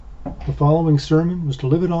The following sermon was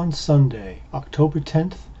delivered on Sunday, October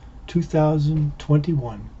 10th,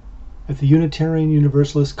 2021, at the Unitarian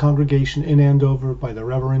Universalist Congregation in Andover by the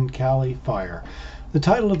Reverend Callie Fire. The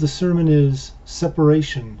title of the sermon is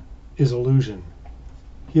Separation is Illusion.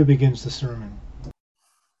 Here begins the sermon.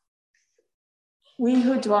 We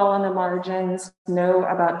who dwell on the margins know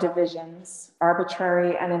about divisions,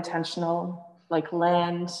 arbitrary and intentional, like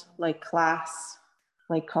land, like class,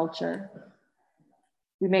 like culture.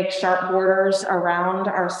 We make sharp borders around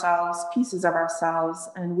ourselves, pieces of ourselves,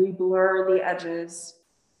 and we blur the edges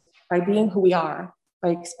by being who we are, by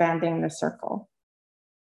expanding the circle.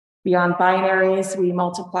 Beyond binaries, we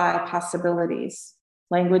multiply possibilities,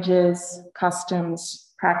 languages,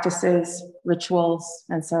 customs, practices, rituals,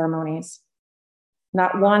 and ceremonies.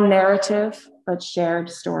 Not one narrative, but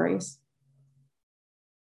shared stories.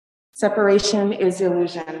 Separation is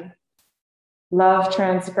illusion. Love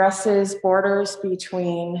transgresses borders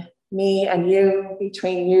between me and you,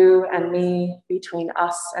 between you and me, between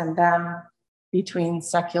us and them, between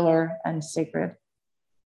secular and sacred.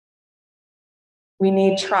 We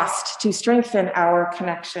need trust to strengthen our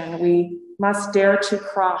connection. We must dare to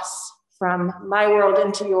cross from my world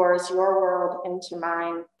into yours, your world into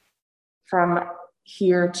mine, from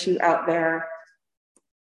here to out there,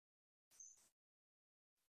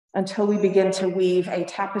 until we begin to weave a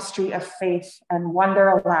tapestry of faith and wonder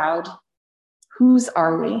aloud. Whose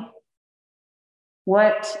are we?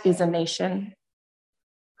 What is a nation?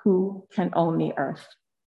 Who can own the earth?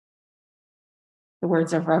 The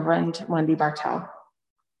words of Reverend Wendy Bartel.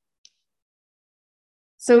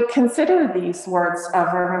 So consider these words of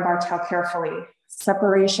Reverend Bartel carefully.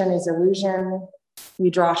 Separation is illusion. We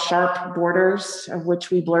draw sharp borders of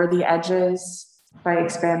which we blur the edges by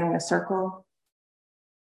expanding the circle.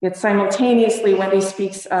 Yet simultaneously, Wendy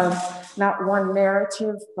speaks of not one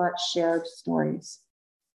narrative, but shared stories.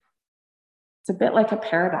 It's a bit like a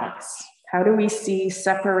paradox. How do we see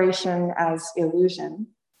separation as illusion,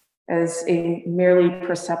 as a merely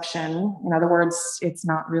perception? In other words, it's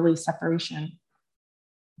not really separation.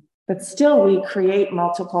 But still, we create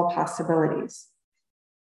multiple possibilities.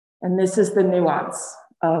 And this is the nuance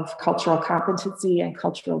of cultural competency and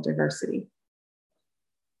cultural diversity.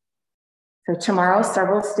 So tomorrow,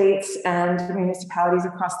 several states and municipalities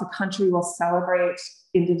across the country will celebrate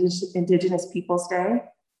Indigenous Peoples Day.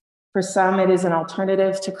 For some, it is an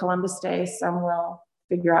alternative to Columbus Day. Some will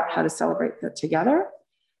figure out how to celebrate that together.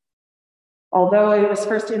 Although it was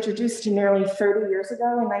first introduced nearly 30 years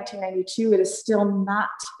ago in 1992, it is still not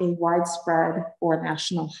a widespread or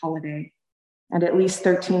national holiday. And at least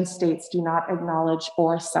 13 states do not acknowledge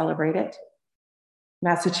or celebrate it.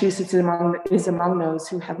 Massachusetts is among those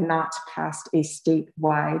who have not passed a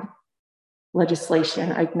statewide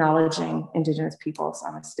legislation acknowledging Indigenous peoples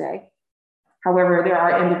on this day. However, there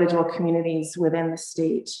are individual communities within the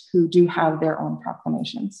state who do have their own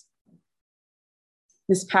proclamations.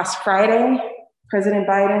 This past Friday, President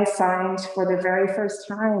Biden signed for the very first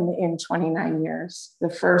time in 29 years, the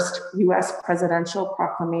first US presidential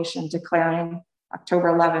proclamation declaring October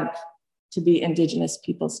 11th to be Indigenous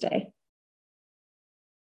Peoples Day.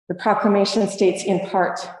 The proclamation states in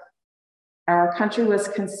part, our country was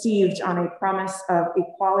conceived on a promise of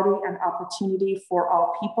equality and opportunity for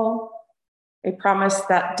all people, a promise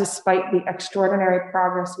that despite the extraordinary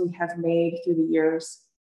progress we have made through the years,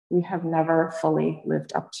 we have never fully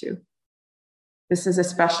lived up to. This is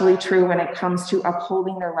especially true when it comes to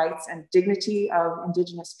upholding the rights and dignity of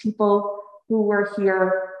Indigenous people who were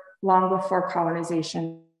here long before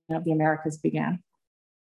colonization of the Americas began.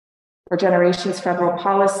 For generations, federal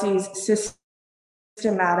policies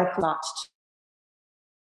systematically sought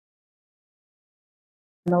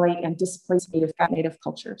to assimilate and displace native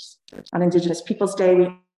cultures. On Indigenous Peoples Day,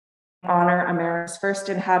 we honor America's first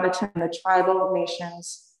inhabitants and the tribal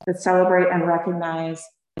nations that celebrate and recognize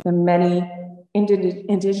the many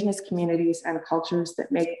indigenous communities and cultures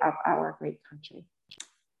that make up our great country.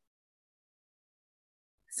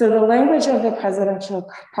 So the language of the presidential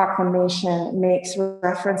proclamation makes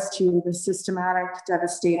reference to the systematic,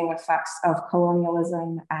 devastating effects of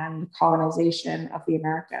colonialism and colonization of the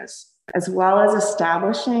Americas, as well as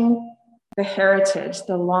establishing the heritage,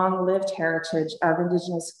 the long-lived heritage of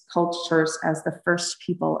Indigenous cultures as the first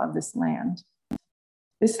people of this land.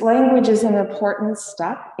 This language is an important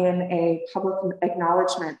step in a public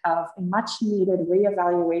acknowledgement of a much-needed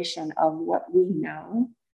reevaluation of what we know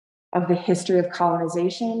of the history of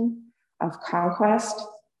colonization, of conquest,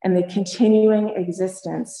 and the continuing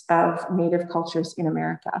existence of Native cultures in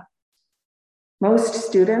America. Most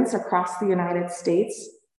students across the United States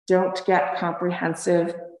don't get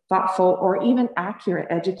comprehensive, thoughtful, or even accurate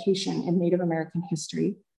education in Native American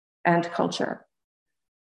history and culture.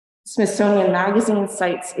 Smithsonian Magazine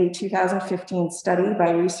cites a 2015 study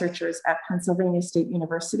by researchers at Pennsylvania State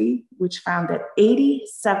University, which found that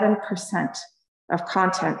 87% of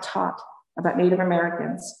content taught about Native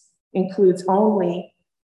Americans includes only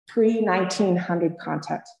pre-1900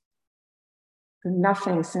 content,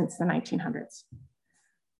 nothing since the 1900s.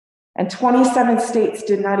 And 27 states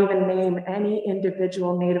did not even name any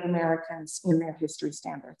individual Native Americans in their history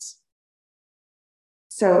standards.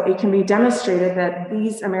 So it can be demonstrated that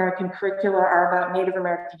these American curricula are about Native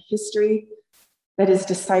American history that is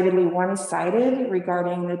decidedly one-sided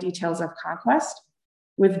regarding the details of conquest,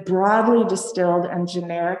 with broadly distilled and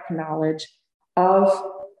generic knowledge of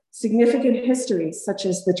significant histories such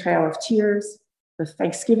as the Trail of Tears, the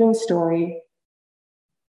Thanksgiving story,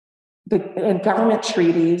 and government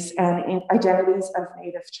treaties and identities of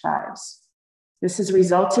Native tribes. This has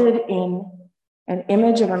resulted in an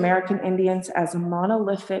image of American Indians as a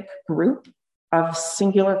monolithic group of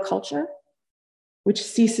singular culture, which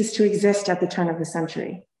ceases to exist at the turn of the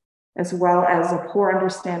century, as well as a poor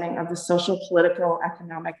understanding of the social, political,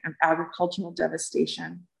 economic, and agricultural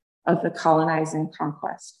devastation of the colonizing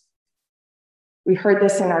conquest. We heard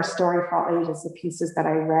this in our Story for All Ages, the pieces that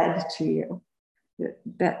I read to you,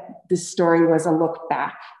 that this story was a look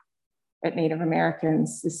back at Native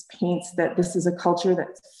Americans. This paints that this is a culture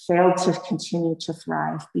that failed to continue to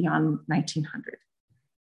thrive beyond 1900.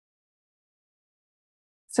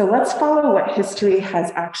 So let's follow what history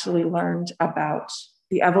has actually learned about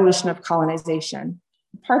the evolution of colonization,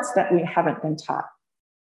 parts that we haven't been taught.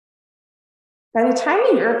 By the time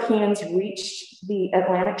the Europeans reached the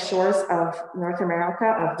Atlantic shores of North America,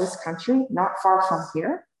 of this country, not far from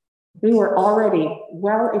here, they were already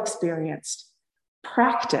well experienced,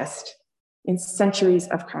 practiced in centuries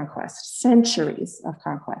of conquest, centuries of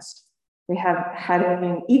conquest. They have had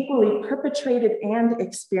been equally perpetrated and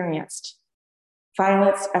experienced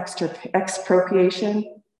violence,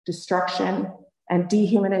 expropriation, destruction, and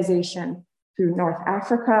dehumanization through North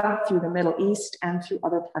Africa, through the Middle East, and through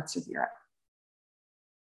other parts of Europe.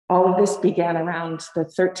 All of this began around the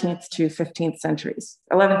 13th to 15th centuries,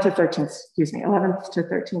 11th to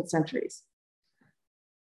 13th centuries.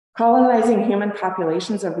 Colonizing human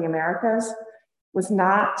populations of the Americas was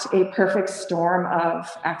not a perfect storm of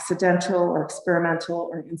accidental or experimental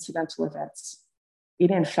or incidental events.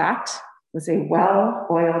 It, in fact, was a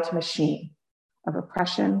well-oiled machine of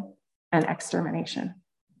oppression and extermination.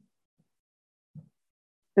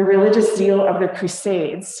 The religious zeal of the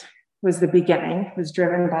Crusades was the beginning, was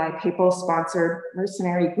driven by papal-sponsored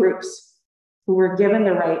mercenary groups who were given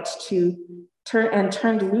the right to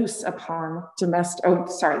turned loose upon they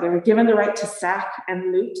were given the right to sack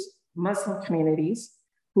and loot Muslim communities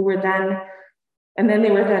who were then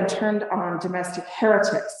turned on domestic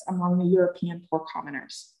heretics among the European poor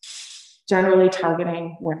commoners, generally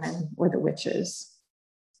targeting women or the witches.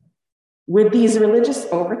 With these religious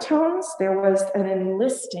overtones, there was an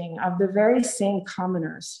enlisting of the very same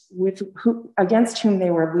commoners against whom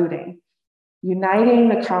they were looting, uniting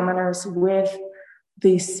the commoners with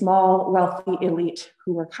the small, wealthy elite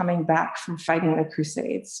who were coming back from fighting the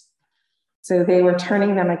Crusades. So they were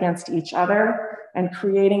turning them against each other and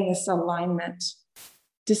creating this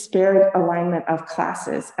disparate alignment of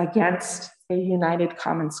classes against a united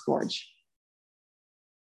common scourge.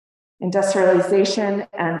 Industrialization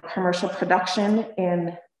and commercial production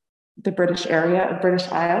in the British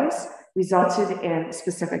Isles resulted in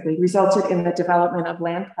the development of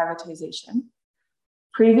land privatization.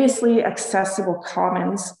 Previously accessible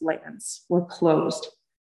commons lands were closed,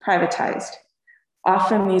 privatized.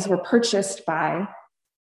 Often these were purchased by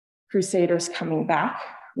crusaders coming back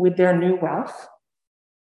with their new wealth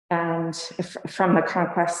and from the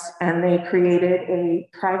conquest, and they created a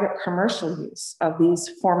private commercial use of these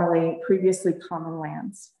previously common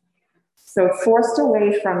lands. So forced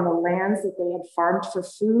away from the lands that they had farmed for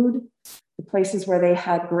food, the places where they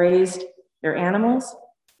had grazed their animals,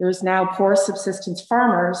 there's now poor subsistence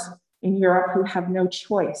farmers in Europe who have no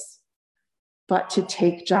choice but to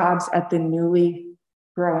take jobs at the newly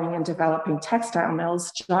growing and developing textile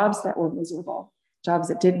mills, jobs that were miserable, jobs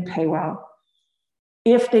that didn't pay well,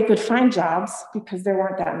 if they could find jobs, because there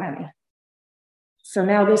weren't that many. So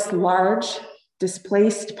now this large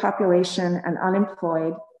displaced population and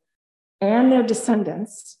unemployed and their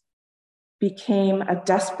descendants became a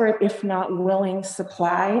desperate, if not willing,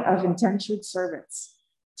 supply of indentured servants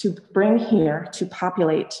to bring here to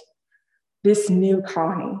populate this new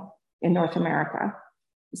colony in North America,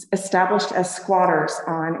 established as squatters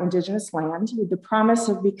on indigenous land with the promise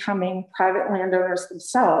of becoming private landowners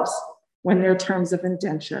themselves when their terms of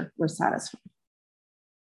indenture were satisfied.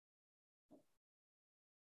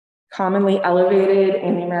 Commonly elevated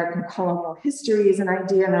in the American colonial history is an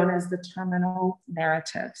idea known as the terminal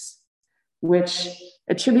narratives, which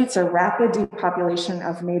attributes a rapid depopulation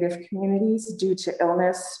of Native communities due to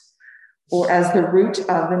illness or as the root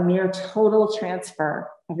of the near total transfer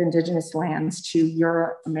of Indigenous lands to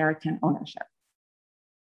Euro-American ownership.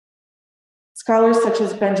 Scholars such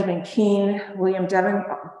as Benjamin Keane, William Denevan,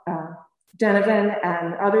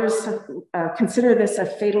 and others consider this a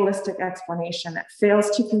fatalistic explanation that fails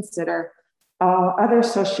to consider all other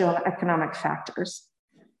socioeconomic factors.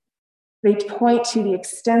 They point to the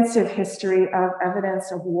extensive history of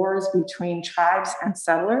evidence of wars between tribes and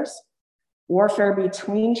settlers, warfare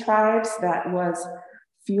between tribes that was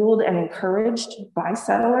fueled and encouraged by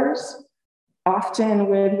settlers, often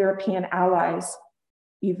with European allies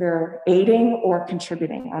either aiding or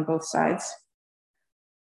contributing on both sides.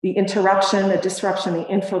 The interruption, the disruption, the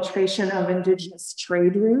infiltration of Indigenous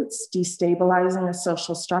trade routes, destabilizing a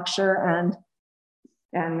social structure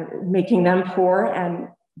and making them poor, and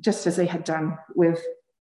just as they had done with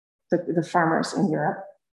the farmers in Europe.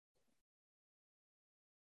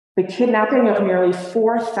 The kidnapping of nearly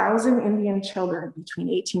 4,000 Indian children between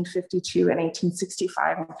 1852 and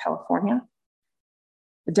 1865 in California.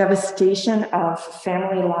 The devastation of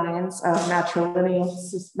family lines of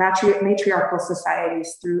matriarchal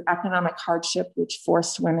societies through economic hardship, which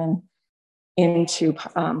forced women into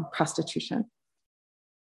prostitution.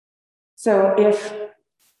 So if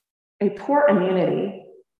a poor immunity,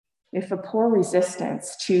 if a poor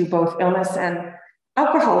resistance to both illness and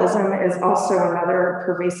alcoholism is also another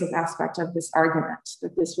pervasive aspect of this argument,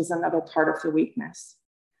 that this was another part of the weakness.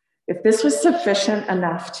 If this was sufficient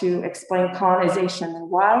enough to explain colonization, then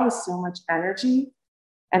why is so much energy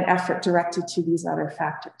and effort directed to these other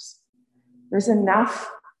factors? There's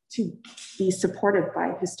enough to be supported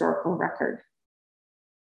by historical record.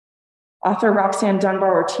 Author Roxanne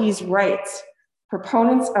Dunbar Ortiz writes,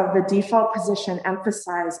 proponents of the default position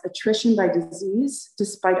emphasize attrition by disease,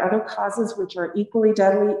 despite other causes which are equally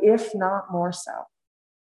deadly, if not more so.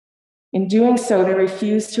 In doing so, they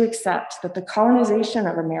refuse to accept that the colonization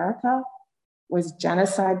of America was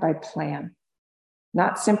genocide by plan,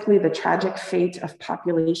 not simply the tragic fate of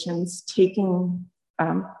populations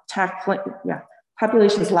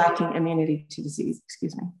populations lacking immunity to disease,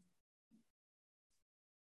 excuse me.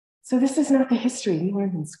 So this is not the history we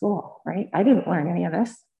learned in school, right? I didn't learn any of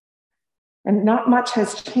this. And not much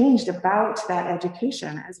has changed about that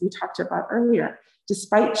education, as we talked about earlier,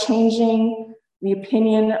 despite changing the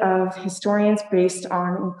opinion of historians based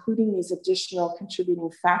on including these additional contributing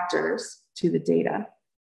factors to the data.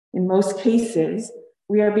 In most cases,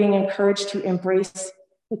 we are being encouraged to embrace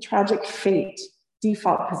the tragic fate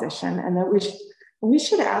default position, and that we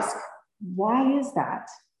should ask, why is that?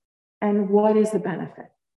 And what is the benefit?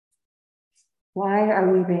 Why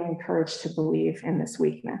are we being encouraged to believe in this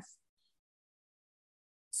weakness?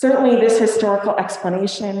 Certainly, this historical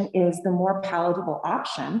explanation is the more palatable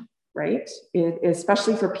option, right?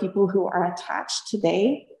 Especially for people who are attached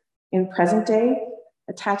today, in present day,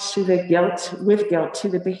 attached to the guilt to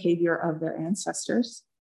the behavior of their ancestors.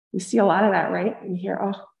 We see a lot of that, right? We hear,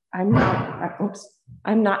 oh, I'm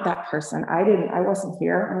not that person. I wasn't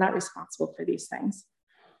here. I'm not responsible for these things.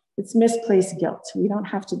 It's misplaced guilt. We don't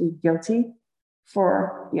have to be guilty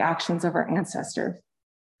for the actions of our ancestors.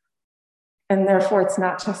 And therefore, it's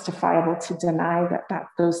not justifiable to deny that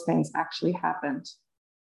those things actually happened.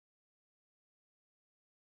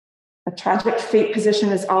 A tragic fate position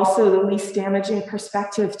is also the least damaging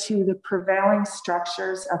perspective to the prevailing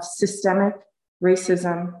structures of systemic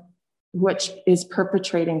racism, which is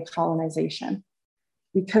perpetrating colonization,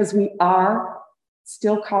 because we are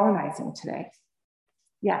still colonizing today.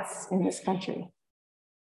 Yes, in this country.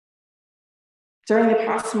 During the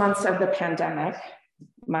past months of the pandemic,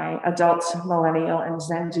 my adult, millennial, and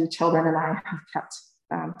Zendu children and I have kept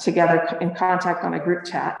together in contact on a group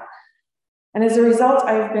chat. And as a result,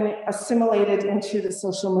 I've been assimilated into the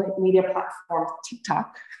social media platform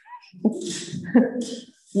TikTok,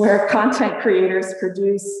 where content creators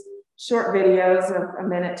produce short videos of 1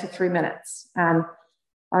 minute to 3 minutes. And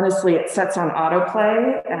honestly, it sets on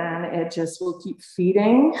autoplay and it just will keep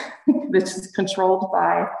feeding, which is controlled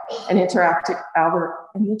by an interactive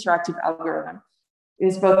algorithm. It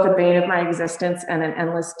is both the bane of my existence and an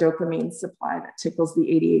endless dopamine supply that tickles the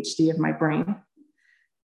ADHD of my brain.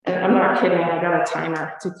 And I'm not kidding, I got a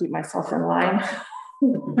timer to keep myself in line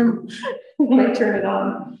when I turn it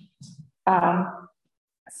on.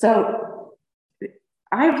 So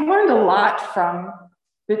I've learned a lot from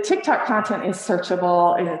the TikTok content is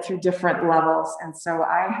searchable through different levels. And so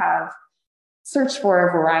I have searched for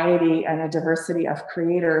a variety and a diversity of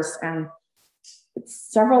creators. And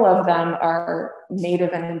Several of them are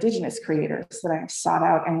Native and Indigenous creators that I've sought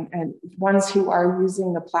out, and ones who are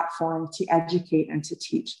using the platform to educate and to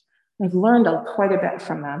teach. I've learned quite a bit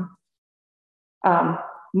from them.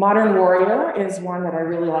 Modern Warrior is one that I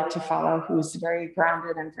really like to follow, who's very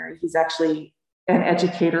grounded and he's actually an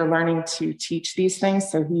educator learning to teach these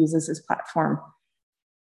things. So he uses his platform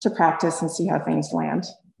to practice and see how things land.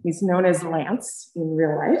 He's known as Lance in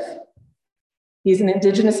real life. He's an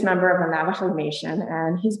Indigenous member of the Navajo Nation,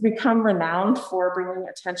 and he's become renowned for bringing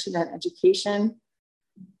attention and education,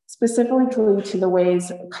 specifically to the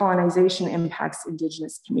ways colonization impacts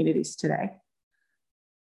Indigenous communities today.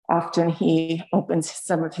 Often he opens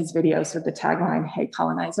some of his videos with the tagline, "Hey,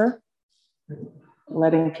 colonizer,"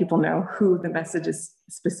 letting people know who the message is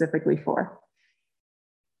specifically for.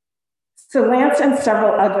 So Lance and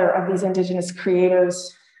several other of these Indigenous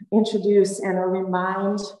creators introduce and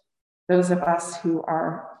remind those of us who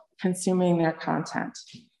are consuming their content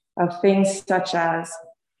of things such as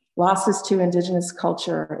losses to Indigenous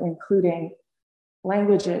culture, including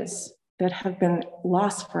languages that have been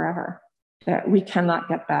lost forever, that we cannot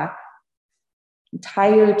get back,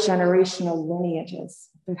 entire generational lineages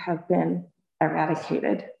that have been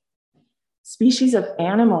eradicated, species of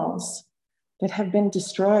animals that have been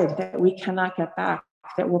destroyed that we cannot get back,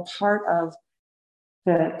 that were part of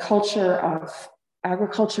the culture of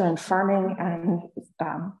agriculture and farming and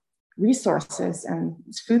resources and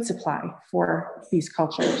food supply for these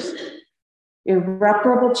cultures.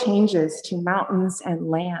 Irreparable changes to mountains and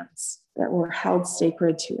lands that were held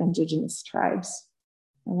sacred to Indigenous tribes.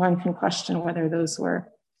 And one can question whether those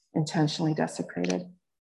were intentionally desecrated.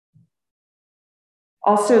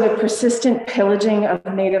 Also, the persistent pillaging of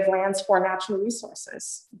native lands for natural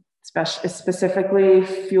resources, specifically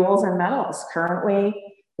fuels and metals. Currently,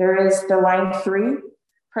 there is the Line 3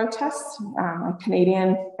 protests, a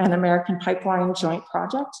Canadian and American pipeline joint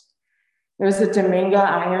project. There's a Dominga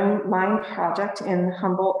iron mine project in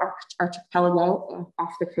Humboldt Archipelago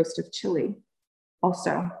off the coast of Chile.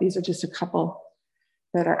 Also, these are just a couple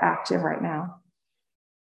that are active right now.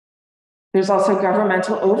 There's also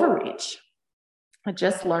governmental overreach. I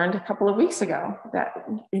just learned a couple of weeks ago that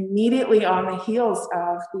immediately on the heels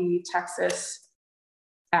of the Texas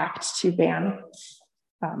Act to ban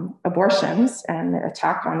abortions and the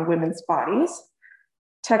attack on women's bodies,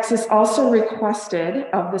 Texas also requested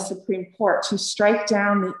of the Supreme Court to strike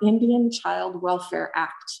down the Indian Child Welfare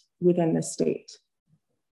Act within the state.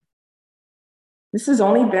 This has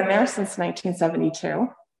only been there since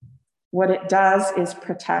 1972. What it does is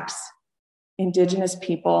protects Indigenous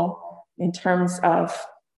people in terms of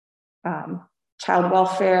child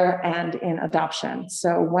welfare and in adoption.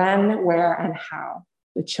 So when, where, and how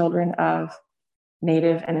the children of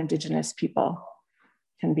Native and Indigenous people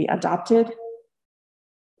can be adopted,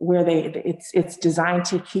 where it's designed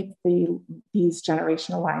to keep these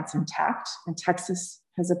generational lines intact, and Texas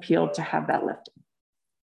has appealed to have that lifted.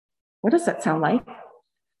 What does that sound like? I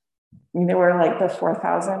mean, there were like the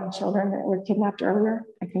 4,000 children that were kidnapped earlier.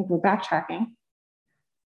 I think we're backtracking.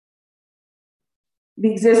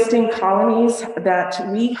 The existing colonies that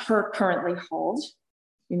we currently hold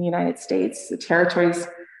in the United States, the territories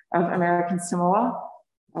of American Samoa,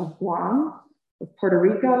 of Guam, of Puerto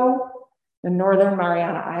Rico, the Northern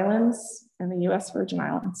Mariana Islands, and the US Virgin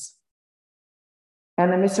Islands,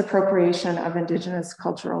 and the misappropriation of Indigenous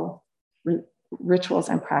cultural rituals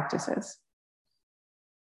and practices.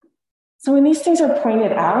 So when these things are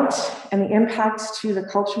pointed out and the impacts to the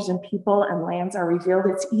cultures and people and lands are revealed,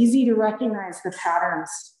 it's easy to recognize the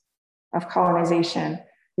patterns of colonization,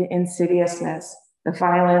 the insidiousness, the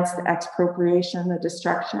violence, the expropriation, the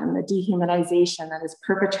destruction, the dehumanization that is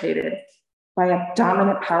perpetrated by a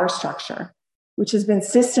dominant power structure, which has been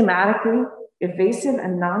systematically evasive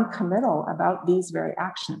and non-committal about these very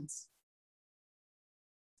actions.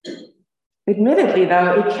 Admittedly,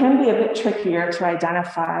 though, it can be a bit trickier to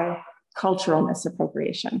identify cultural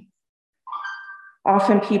misappropriation.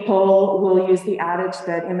 Often people will use the adage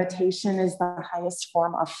that imitation is the highest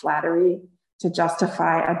form of flattery to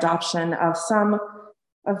justify adoption of some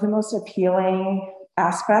of the most appealing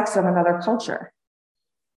aspects of another culture.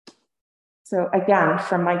 So again,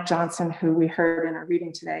 from Mike Johnson, who we heard in our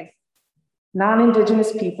reading today,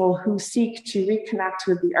 non-Indigenous people who seek to reconnect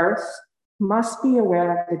with the earth must be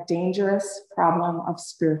aware of the dangerous problem of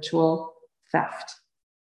spiritual theft.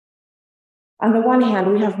 On the one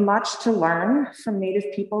hand, we have much to learn from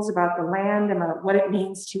Native peoples about the land and about what it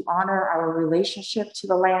means to honor our relationship to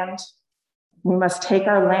the land. We must take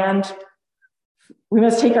our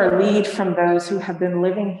lead from those who have been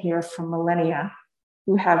living here for millennia,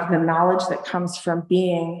 who have the knowledge that comes from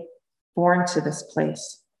being born to this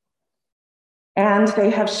place. And they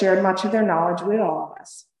have shared much of their knowledge with all of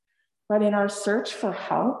us. But in our search for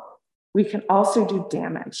help, we can also do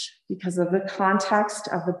damage because of the context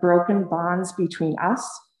of the broken bonds between us,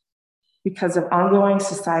 because of ongoing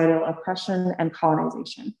societal oppression and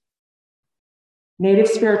colonization. Native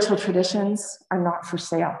spiritual traditions are not for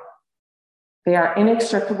sale. They are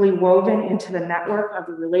inextricably woven into the network of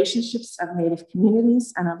the relationships of Native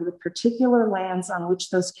communities and of the particular lands on which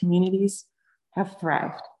those communities have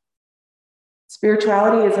thrived.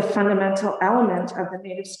 Spirituality is a fundamental element of the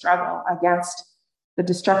Native struggle against the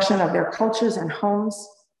destruction of their cultures and homes,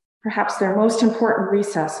 perhaps their most important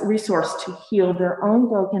resource to heal their own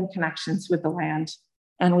broken connections with the land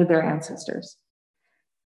and with their ancestors.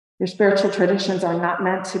 Their spiritual traditions are not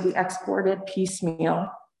meant to be exported piecemeal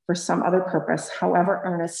for some other purpose, however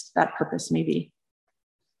earnest that purpose may be.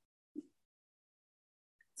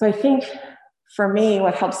 So I think for me,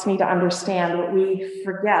 what helps me to understand what we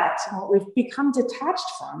forget, what we've become detached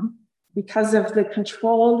from because of the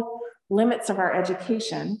controlled limits of our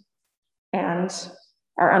education and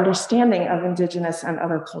our understanding of Indigenous and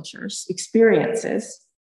other cultures' experiences,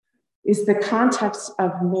 is the context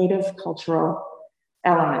of Native cultural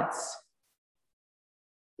elements.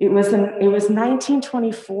 It was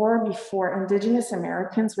 1924 before Indigenous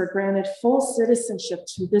Americans were granted full citizenship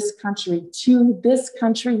to this country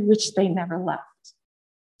which they never left,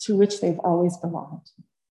 to which they've always belonged.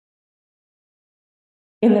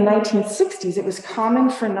 In the 1960s, it was common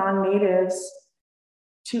for non-natives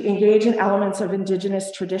to engage in elements of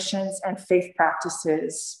Indigenous traditions and faith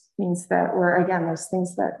practices, things that were, again, those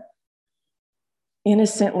things that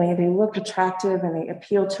innocently, they look attractive and they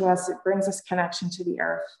appeal to us. It brings us connection to the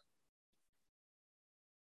earth.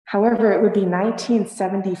 However, it would be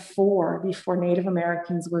 1974 before Native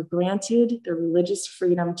Americans were granted the religious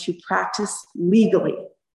freedom to practice legally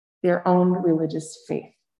their own religious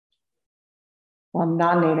faith, while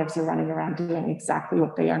non-natives are running around doing exactly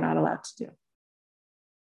what they are not allowed to do.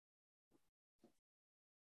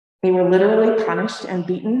 They were literally punished and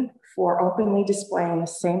beaten for openly displaying the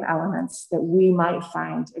same elements that we might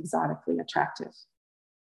find exotically attractive.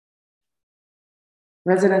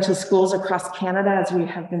 Residential schools across Canada, as we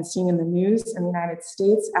have been seeing in the news in the United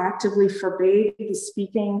States, actively forbade the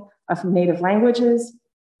speaking of Native languages,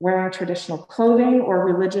 wearing traditional clothing or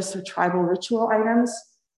religious or tribal ritual items.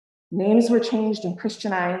 Names were changed and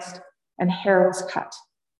Christianized, and hair was cut.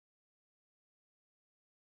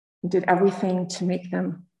 We did everything to make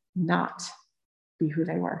them not be who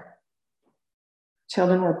they were.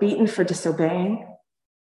 Children were beaten for disobeying.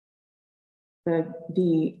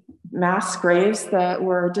 The mass graves that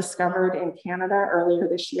were discovered in Canada earlier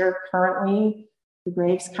this year, currently the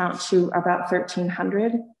graves count to about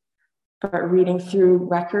 1,300, but reading through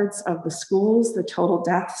records of the schools, the total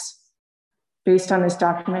deaths based on this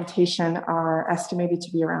documentation are estimated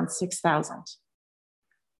to be around 6,000.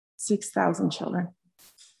 6,000 children.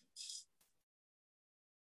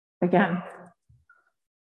 Again,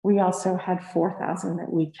 we also had 4,000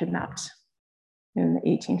 that we kidnapped in the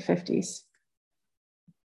 1850s.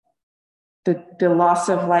 The loss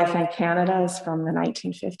of life in Canada is from the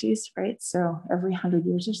 1950s, right? So every 100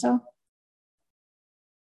 years or so.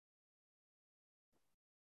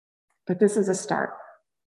 But this is a start.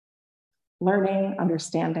 Learning,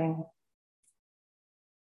 understanding.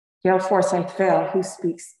 Gail Forsyth Vail, who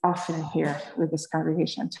speaks often here with this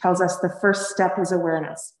congregation, tells us the first step is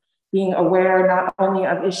awareness, being aware not only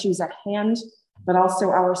of issues at hand, but also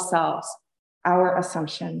ourselves, our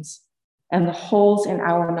assumptions, and the holes in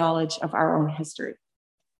our knowledge of our own history.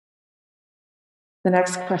 The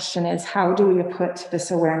next question is, how do we put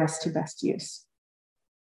this awareness to best use?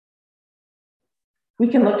 We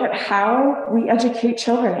can look at how we educate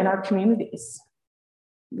children in our communities.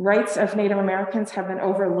 Rights of Native Americans have been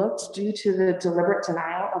overlooked due to the deliberate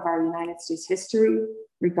denial of our United States history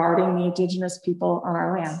regarding the Indigenous people on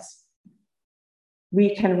our lands.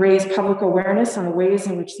 We can raise public awareness on the ways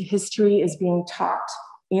in which the history is being taught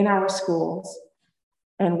in our schools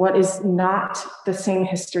and what is not the same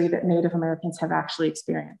history that Native Americans have actually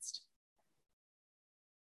experienced.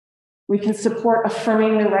 We can support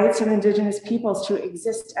affirming the rights of Indigenous peoples to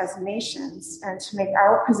exist as nations and to make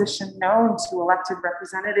our position known to elected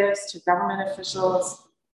representatives, to government officials,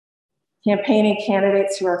 campaigning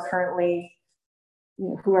candidates who are currently,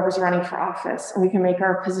 whoever's running for office. And we can make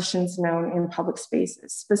our positions known in public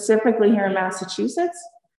spaces. Specifically here in Massachusetts,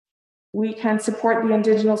 we can support the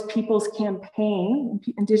Indigenous Peoples Campaign,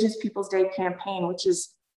 Indigenous Peoples Day campaign, which is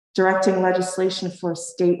directing legislation for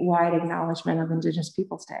statewide acknowledgement of Indigenous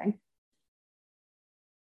Peoples Day.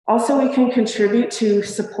 Also, we can contribute to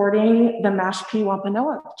supporting the Mashpee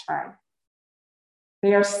Wampanoag tribe.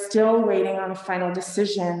 They are still waiting on a final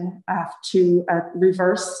decision to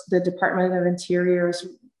reverse the Department of Interior's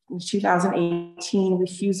 2018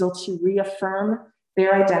 refusal to reaffirm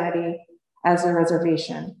their identity as a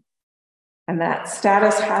reservation. And that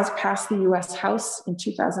status has passed the US House in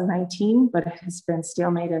 2019, but it has been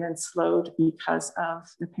stalemated and slowed because of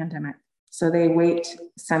the pandemic. So they wait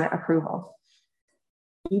Senate approval.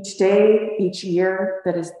 Each day, each year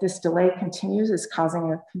that this delay continues is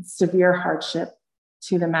causing a severe hardship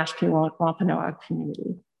to the Mashpee Wampanoag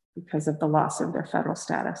community because of the loss of their federal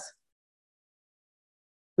status.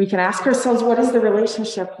 We can ask ourselves, what is the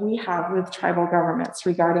relationship we have with tribal governments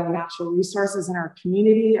regarding natural resources in our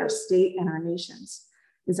community, our state, and our nations?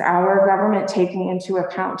 Is our government taking into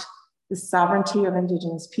account the sovereignty of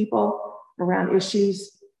Indigenous people around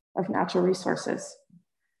issues of natural resources?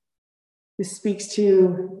 This speaks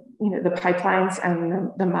to the pipelines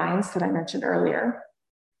and the mines that I mentioned earlier,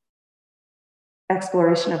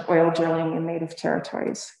 exploration of oil drilling in Native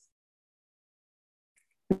territories.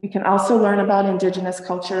 We can also learn about Indigenous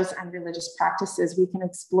cultures and religious practices. We can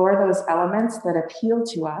explore those elements that appeal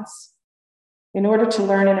to us in order to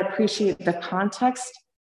learn and appreciate the context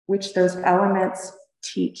which those elements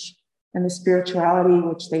teach and the spirituality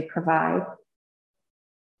which they provide.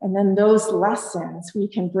 And then those lessons we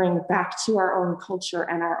can bring back to our own culture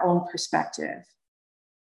and our own perspective.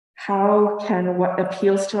 How can what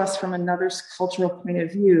appeals to us from another's cultural point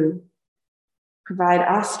of view provide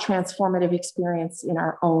us transformative experience in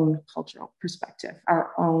our own cultural perspective,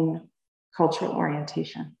 our own cultural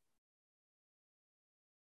orientation?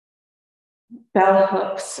 Bell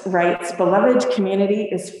Hooks writes, beloved community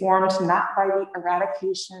is formed not by the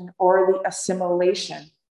eradication or the assimilation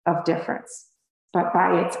of difference, but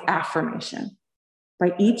by its affirmation,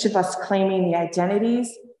 by each of us claiming the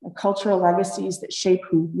identities and cultural legacies that shape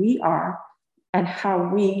who we are and how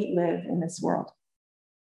we live in this world.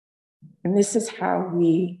 And this is how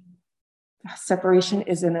separation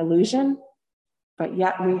is an illusion, but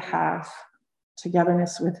yet we have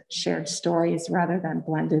togetherness with shared stories rather than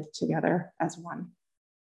blended together as one.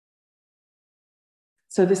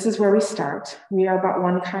 So this is where we start. We are but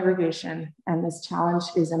one congregation, and this challenge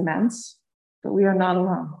is immense, but we are not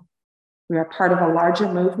alone. We are part of a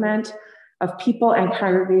larger movement of people and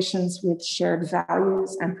congregations with shared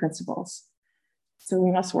values and principles. So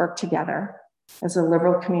we must work together. As a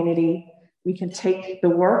liberal community, we can take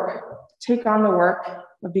on the work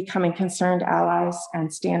of becoming concerned allies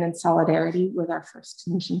and stand in solidarity with our First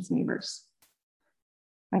Nations neighbors.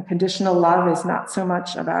 Unconditional love is not so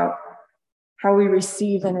much about how we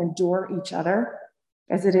receive and endure each other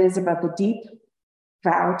as it is about the deep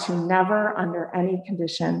vow to never, under any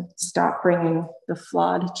condition, stop bringing the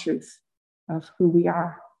flawed truth of who we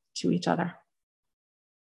are to each other.